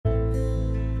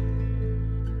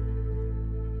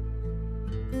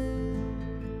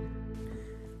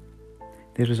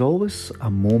There is always a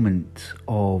moment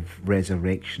of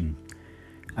resurrection,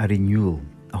 a renewal,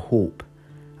 a hope,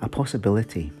 a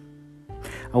possibility,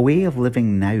 a way of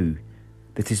living now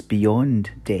that is beyond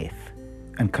death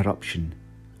and corruption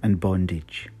and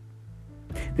bondage.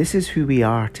 This is who we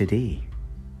are today,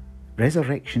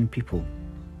 resurrection people,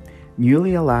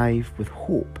 newly alive with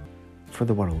hope for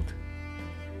the world.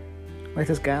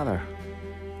 Let us gather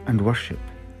and worship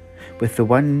with the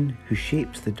one who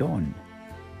shapes the dawn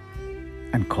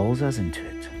and calls us into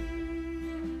it.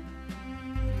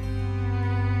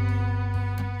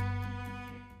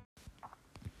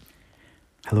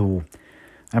 Hello,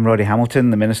 I'm Roddy Hamilton,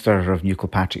 the Minister of New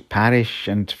Kilpatrick Parish,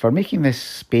 and for making this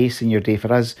space in your day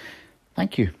for us,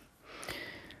 thank you.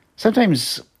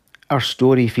 Sometimes our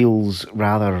story feels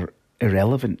rather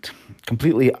irrelevant,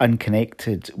 completely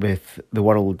unconnected with the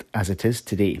world as it is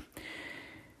today.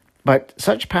 But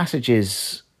such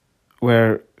passages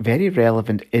were very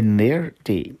relevant in their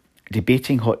day,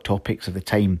 debating hot topics of the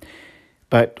time,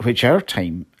 but which our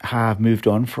time have moved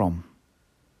on from.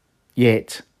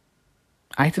 Yet,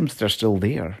 items that are still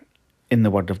there in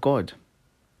the Word of God.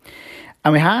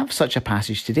 And we have such a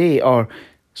passage today, or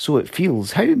so it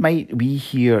feels. How might we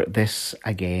hear this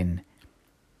again?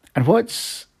 And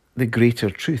what's the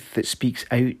greater truth that speaks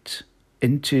out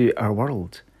into our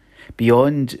world,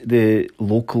 beyond the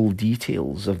local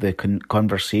details of the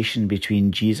conversation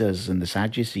between Jesus and the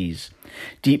Sadducees,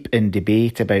 deep in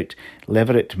debate about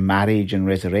levirate marriage and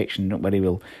resurrection? Don't worry,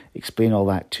 we'll explain all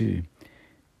that too.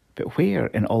 But where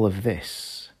in all of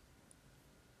this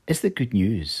is the good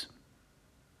news?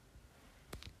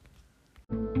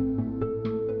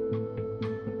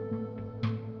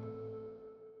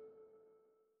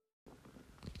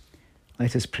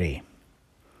 Let us pray.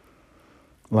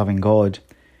 Loving God,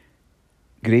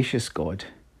 gracious God,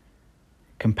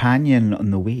 companion on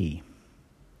the way,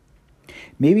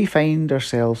 may we find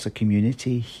ourselves a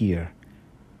community here,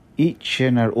 each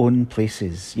in our own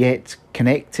places, yet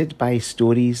connected by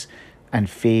stories and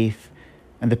faith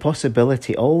and the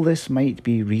possibility all this might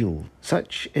be real.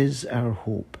 Such is our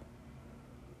hope.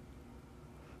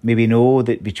 May we know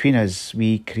that between us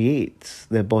we create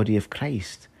the body of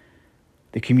Christ,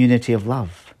 the community of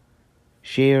love,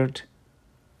 shared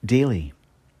daily,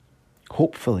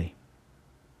 hopefully.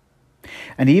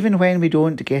 And even when we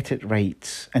don't get it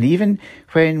right, and even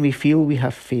when we feel we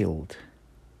have failed,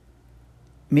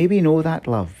 may we know that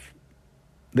love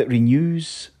that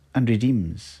renews and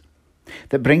redeems,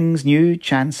 that brings new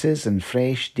chances and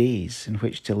fresh days in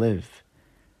which to live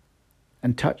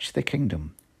and touch the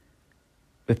kingdom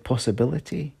with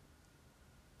possibility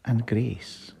and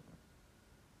grace.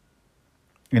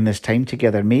 In this time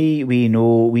together, may we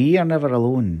know we are never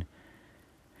alone,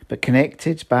 but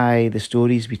connected by the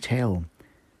stories we tell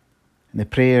and the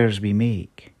prayers we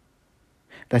make,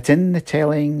 that in the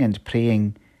telling and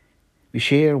praying we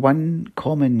share one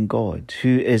common God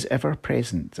who is ever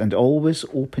present and always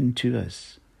open to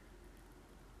us.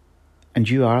 And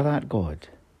you are that God,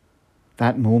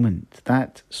 that moment,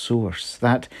 that source,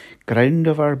 that ground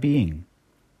of our being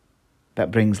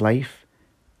that brings life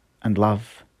and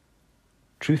love,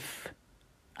 truth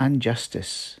and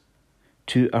justice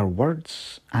to our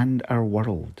words and our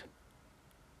world.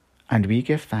 And we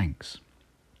give thanks.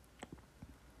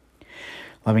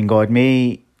 Loving God,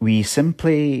 may we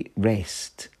simply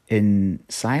rest in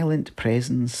silent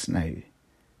presence now,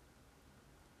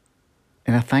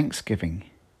 in a thanksgiving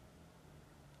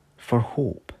for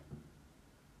hope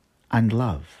and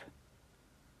love,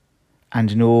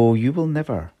 and know you will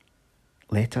never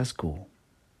let us go.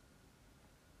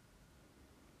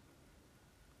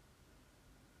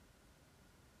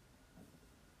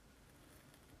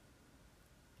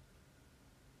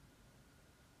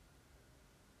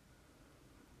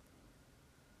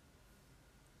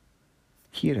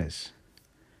 Hear us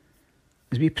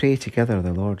as we pray together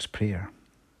the Lord's Prayer.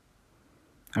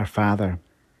 Our Father,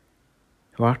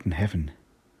 who art in heaven,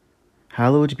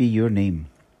 hallowed be your name.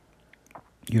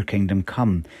 Your kingdom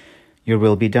come, your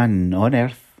will be done on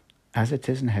earth as it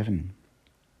is in heaven.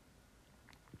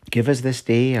 Give us this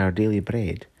day our daily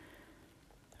bread,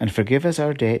 and forgive us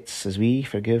our debts as we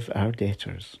forgive our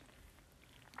debtors.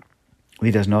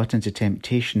 Lead us not into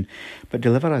temptation, but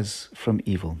deliver us from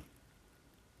evil.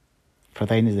 For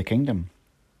thine is the kingdom,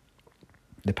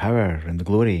 the power and the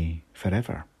glory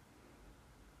forever.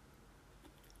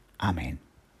 Amen.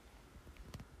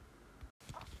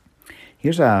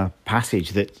 Here's a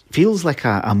passage that feels like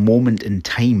a moment in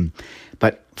time,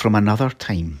 but from another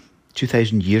time,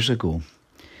 2,000 years ago.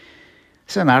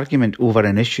 It's an argument over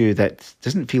an issue that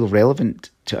doesn't feel relevant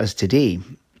to us today.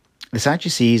 The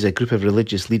Sadducees, a group of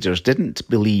religious leaders, didn't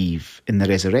believe in the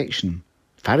resurrection.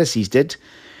 Pharisees did.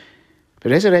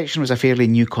 But resurrection was a fairly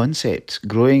new concept,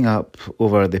 growing up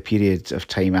over the period of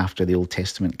time after the Old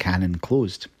Testament canon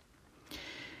closed.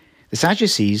 The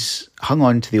Sadducees hung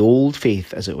on to the old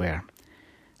faith, as it were,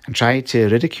 and tried to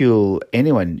ridicule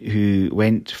anyone who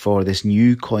went for this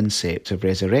new concept of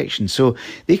resurrection. So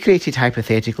they created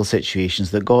hypothetical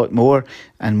situations that got more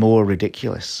and more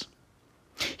ridiculous.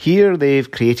 Here they've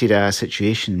created a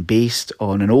situation based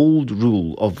on an old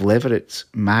rule of levirate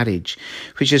marriage,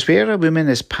 which is where a woman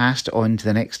is passed on to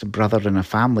the next brother in a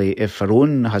family if her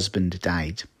own husband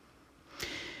died.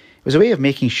 It was a way of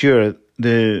making sure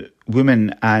the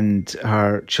woman and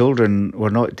her children were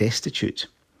not destitute.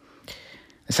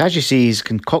 The Sadducees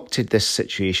concocted this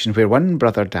situation where one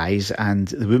brother dies and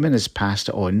the woman is passed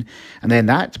on, and then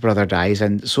that brother dies,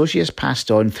 and so she is passed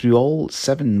on through all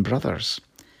 7 brothers.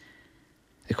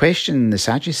 The question the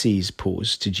Sadducees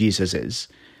pose to Jesus is,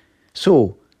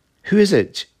 so who is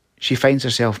it she finds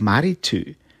herself married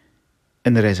to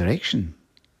in the resurrection?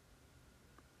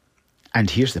 And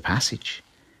here's the passage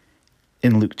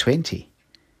in Luke 20,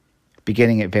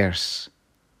 beginning at verse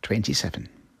 27.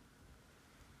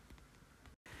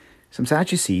 Some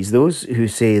Sadducees, those who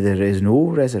say there is no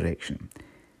resurrection,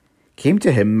 came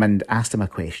to him and asked him a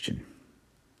question.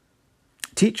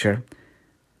 Teacher,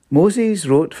 Moses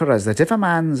wrote for us that if a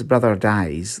man's brother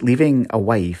dies, leaving a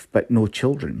wife but no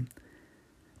children,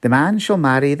 the man shall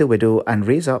marry the widow and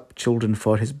raise up children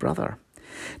for his brother.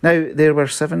 Now there were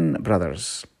 7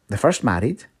 brothers. The first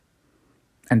married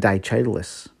and died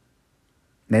childless.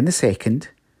 Then the second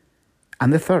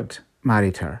and the third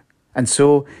married her. And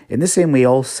so, in the same way,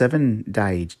 all 7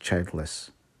 died childless.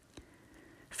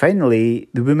 Finally,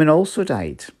 the woman also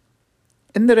died.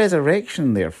 In the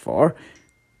resurrection, therefore,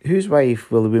 whose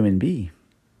wife will the woman be?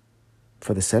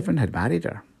 For the 7 had married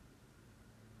her.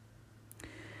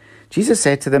 Jesus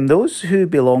said to them, those who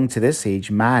belong to this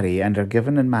age marry and are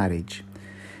given in marriage.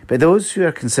 But those who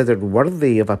are considered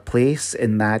worthy of a place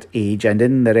in that age and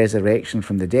in the resurrection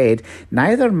from the dead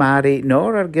neither marry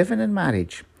nor are given in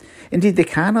marriage. Indeed, they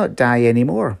cannot die any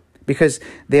more, because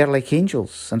they are like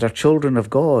angels and are children of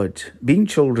God, being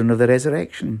children of the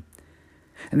resurrection.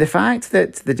 And the fact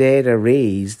that the dead are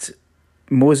raised,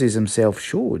 Moses himself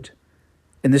showed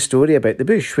in the story about the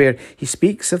bush, where he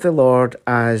speaks of the Lord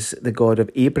as the God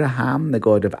of Abraham, the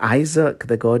God of Isaac,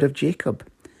 the God of Jacob.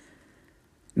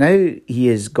 Now he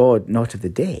is God not of the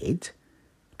dead,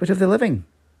 but of the living.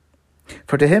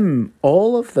 For to him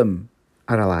all of them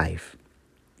are alive.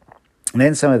 And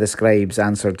then some of the scribes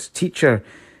answered, Teacher,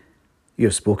 you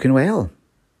have spoken well.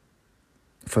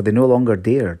 For they no longer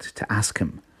dared to ask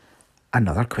him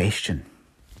another question.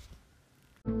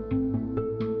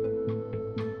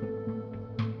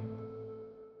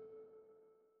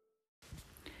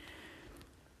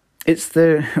 It's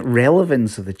the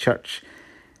relevance of the church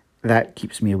that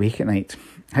keeps me awake at night.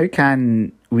 How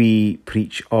can we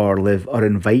preach or live or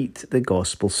invite the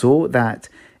gospel so that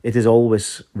it is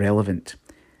always relevant?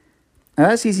 Now,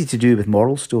 that's easy to do with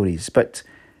moral stories, but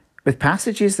with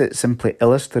passages that simply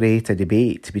illustrate a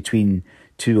debate between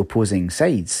 2 opposing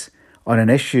sides on an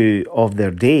issue of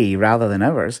their day rather than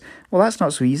ours, well, that's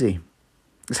not so easy.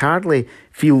 It hardly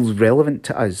feels relevant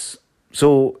to us.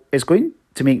 So it's going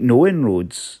to make no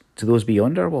inroads to those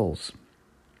beyond our walls.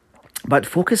 But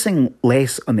focusing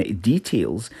less on the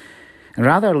details and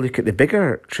rather look at the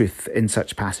bigger truth in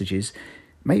such passages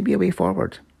might be a way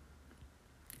forward.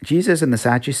 Jesus and the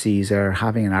Sadducees are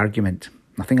having an argument,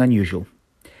 nothing unusual.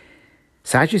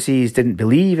 Sadducees didn't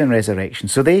believe in resurrection,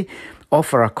 so they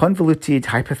offer a convoluted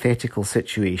hypothetical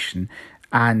situation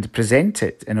and present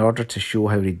it in order to show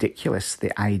how ridiculous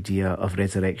the idea of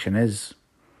resurrection is.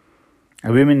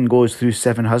 A woman goes through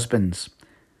 7 husbands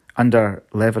under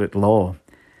levirate law.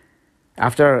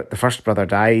 After the first brother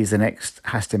dies, the next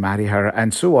has to marry her,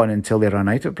 and so on until they run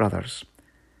out of brothers.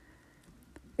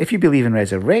 If you believe in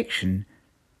resurrection,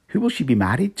 who will she be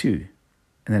married to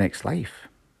in the next life?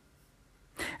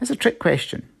 It's a trick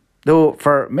question, though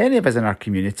for many of us in our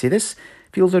community, this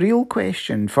feels a real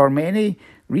question for many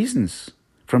reasons,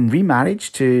 from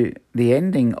remarriage to the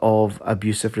ending of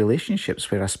abusive relationships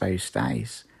where a spouse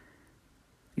dies.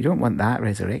 You don't want that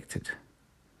resurrected.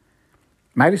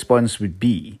 My response would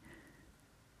be,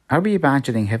 are we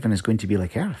imagining heaven is going to be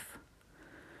like earth?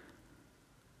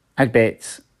 I'd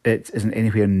bet it isn't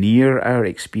anywhere near our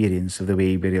experience of the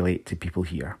way we relate to people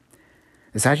here.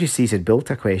 The Sadducees had built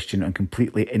a question on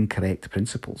completely incorrect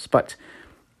principles, but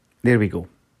there we go,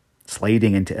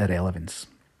 sliding into irrelevance.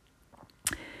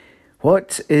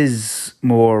 What is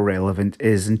more relevant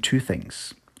is in 2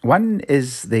 things. One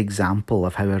is the example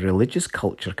of how a religious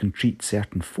culture can treat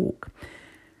certain folk.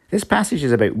 This passage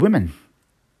is about women.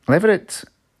 Levirate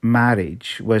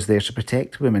marriage was there to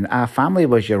protect women. A family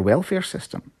was your welfare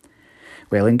system.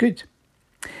 Well and good.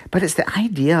 But it's the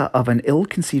idea of an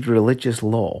ill-conceived religious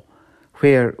law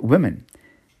where women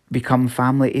become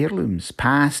family heirlooms,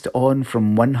 passed on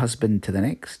from one husband to the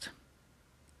next.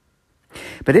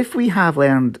 But if we have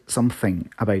learned something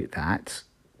about that,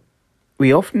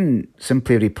 we often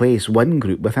simply replace one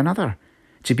group with another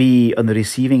to be on the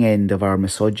receiving end of our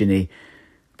misogyny,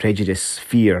 prejudice,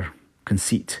 fear,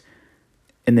 conceit,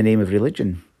 in the name of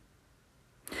religion.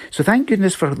 So thank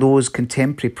goodness for those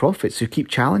contemporary prophets who keep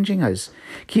challenging us,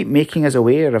 keep making us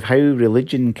aware of how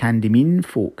religion can demean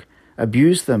folk,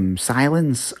 abuse them,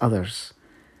 silence others.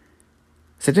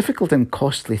 It's a difficult and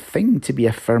costly thing to be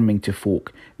affirming to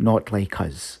folk not like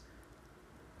us.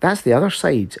 That's the other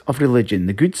side of religion,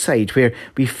 the good side, where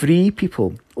we free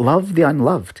people, love the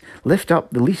unloved, lift up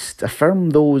the least,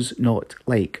 affirm those not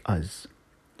like us.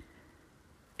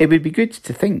 It would be good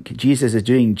to think Jesus is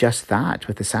doing just that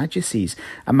with the Sadducees,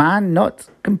 a man not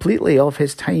completely of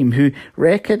his time who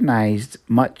recognised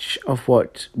much of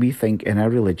what we think in our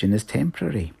religion is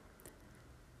temporary.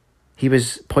 He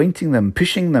was pointing them,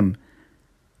 pushing them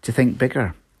to think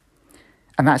bigger.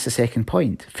 And that's the second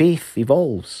point. Faith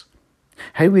evolves.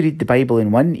 How we read the Bible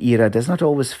in one era does not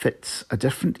always fit a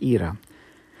different era.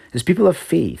 As people of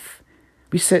faith,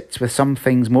 we sit with some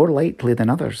things more lightly than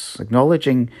others,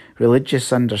 acknowledging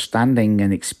religious understanding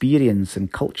and experience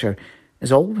and culture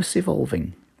is always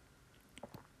evolving.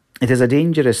 It is a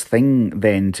dangerous thing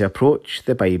then to approach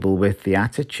the Bible with the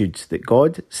attitude that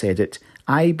God said it,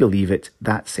 I believe it,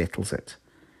 that settles it.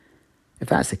 If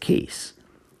that's the case,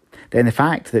 then the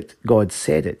fact that God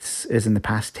said it is in the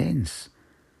past tense.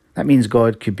 That means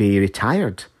God could be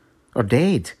retired or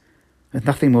dead with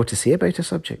nothing more to say about a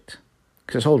subject,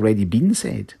 because it's already been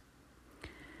said.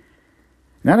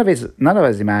 None of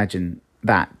us imagine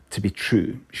that to be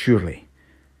true, surely.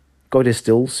 God is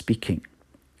still speaking.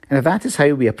 And if that is how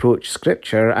we approach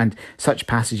Scripture and such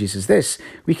passages as this,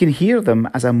 we can hear them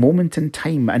as a moment in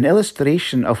time, an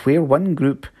illustration of where one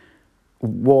group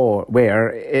were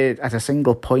at a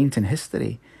single point in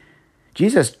history.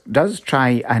 Jesus does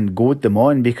try and goad them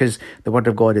on because the Word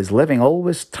of God is living,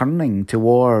 always turning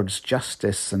towards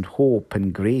justice and hope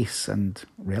and grace and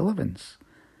relevance.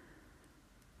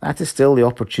 That is still the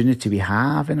opportunity we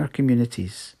have in our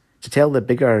communities to tell the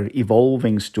bigger,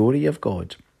 evolving story of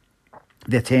God.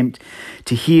 The attempt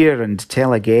to hear and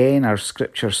tell again our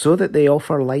Scriptures so that they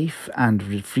offer life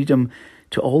and freedom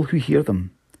to all who hear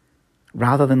them,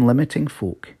 rather than limiting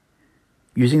folk,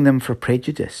 using them for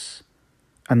prejudice,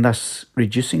 and thus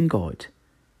reducing God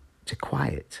to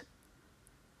quiet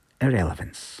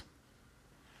irrelevance.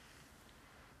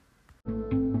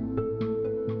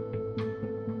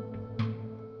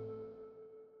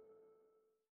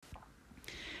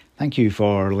 Thank you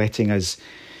for letting us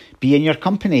be in your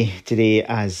company today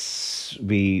as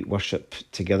we worship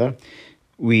together.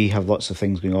 We have lots of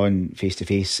things going on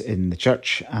face-to-face in the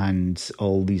church, and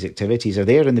all these activities are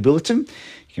there in the bulletin.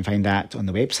 You can find that on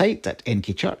the website at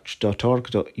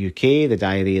nkchurch.org.uk. The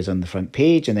diary is on the front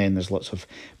page, and then there's lots of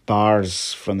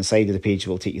bars from the side of the page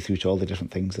that will take you through to all the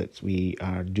different things that we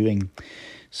are doing.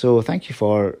 So thank you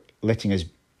for letting us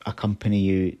accompany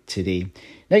you today.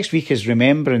 Next week is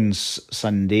Remembrance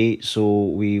Sunday, so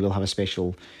we will have a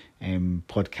special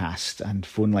podcast and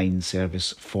phone line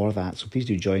service for that. So please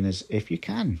do join us if you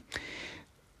can.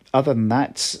 Other than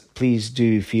that, please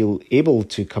do feel able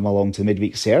to come along to the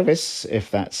midweek service if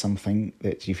that's something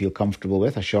that you feel comfortable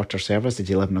with. A shorter service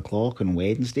at 11 o'clock on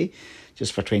Wednesday,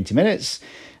 just for 20 minutes,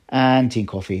 and tea and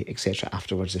coffee, etc.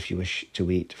 afterwards if you wish to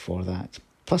wait for that.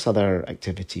 Plus other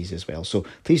activities as well. So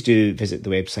please do visit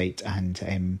the website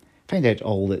and find out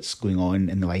all that's going on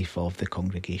in the life of the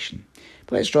congregation.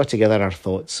 But let's draw together our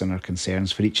thoughts and our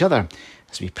concerns for each other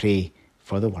as we pray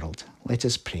for the world. Let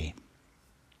us pray.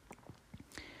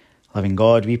 Loving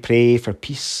God, we pray for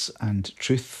peace and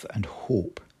truth and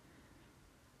hope.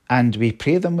 And we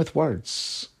pray them with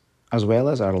words as well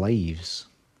as our lives.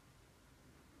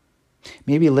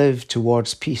 May we live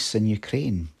towards peace in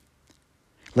Ukraine,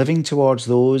 living towards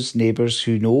those neighbours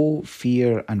who know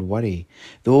fear and worry,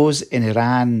 those in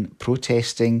Iran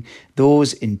protesting,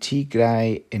 those in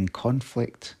Tigray in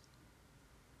conflict.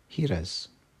 Hear us.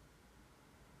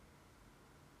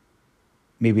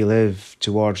 May we live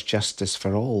towards justice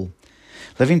for all,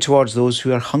 living towards those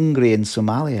who are hungry in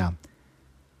Somalia,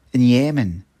 in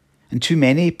Yemen, and too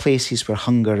many places where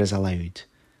hunger is allowed.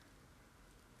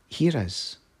 Hear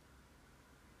us.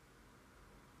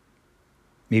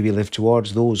 May we live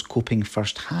towards those coping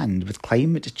firsthand with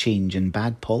climate change and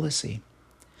bad policy,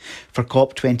 For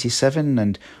COP27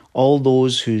 and all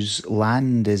those whose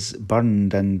land is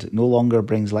burned and no longer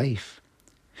brings life,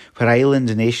 where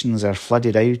island nations are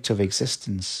flooded out of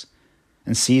existence,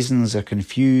 and seasons are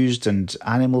confused and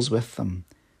animals with them.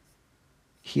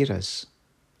 Hear us.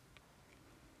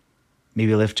 May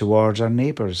we live towards our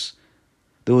neighbours,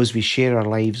 those we share our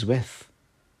lives with,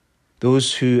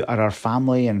 those who are our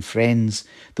family and friends,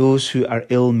 those who are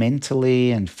ill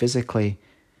mentally and physically,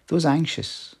 those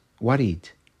anxious, worried,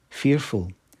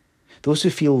 fearful, those who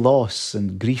feel loss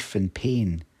and grief and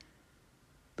pain,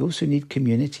 those who need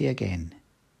community again.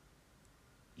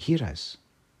 Hear us.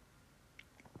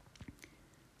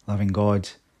 Loving God,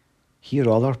 hear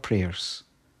all our prayers,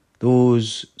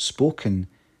 those spoken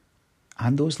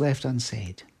and those left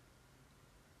unsaid.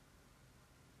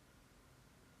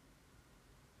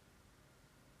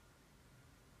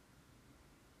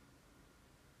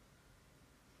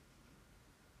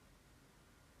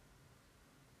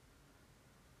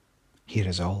 Hear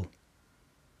us all.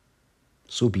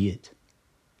 So be it.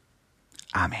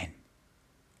 Amen.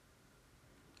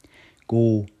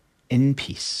 Go in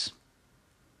peace.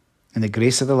 And the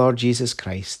grace of the Lord Jesus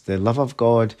Christ, the love of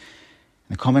God,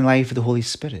 and the common life of the Holy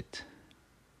Spirit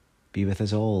be with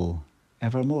us all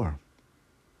evermore.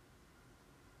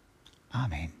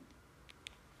 Amen.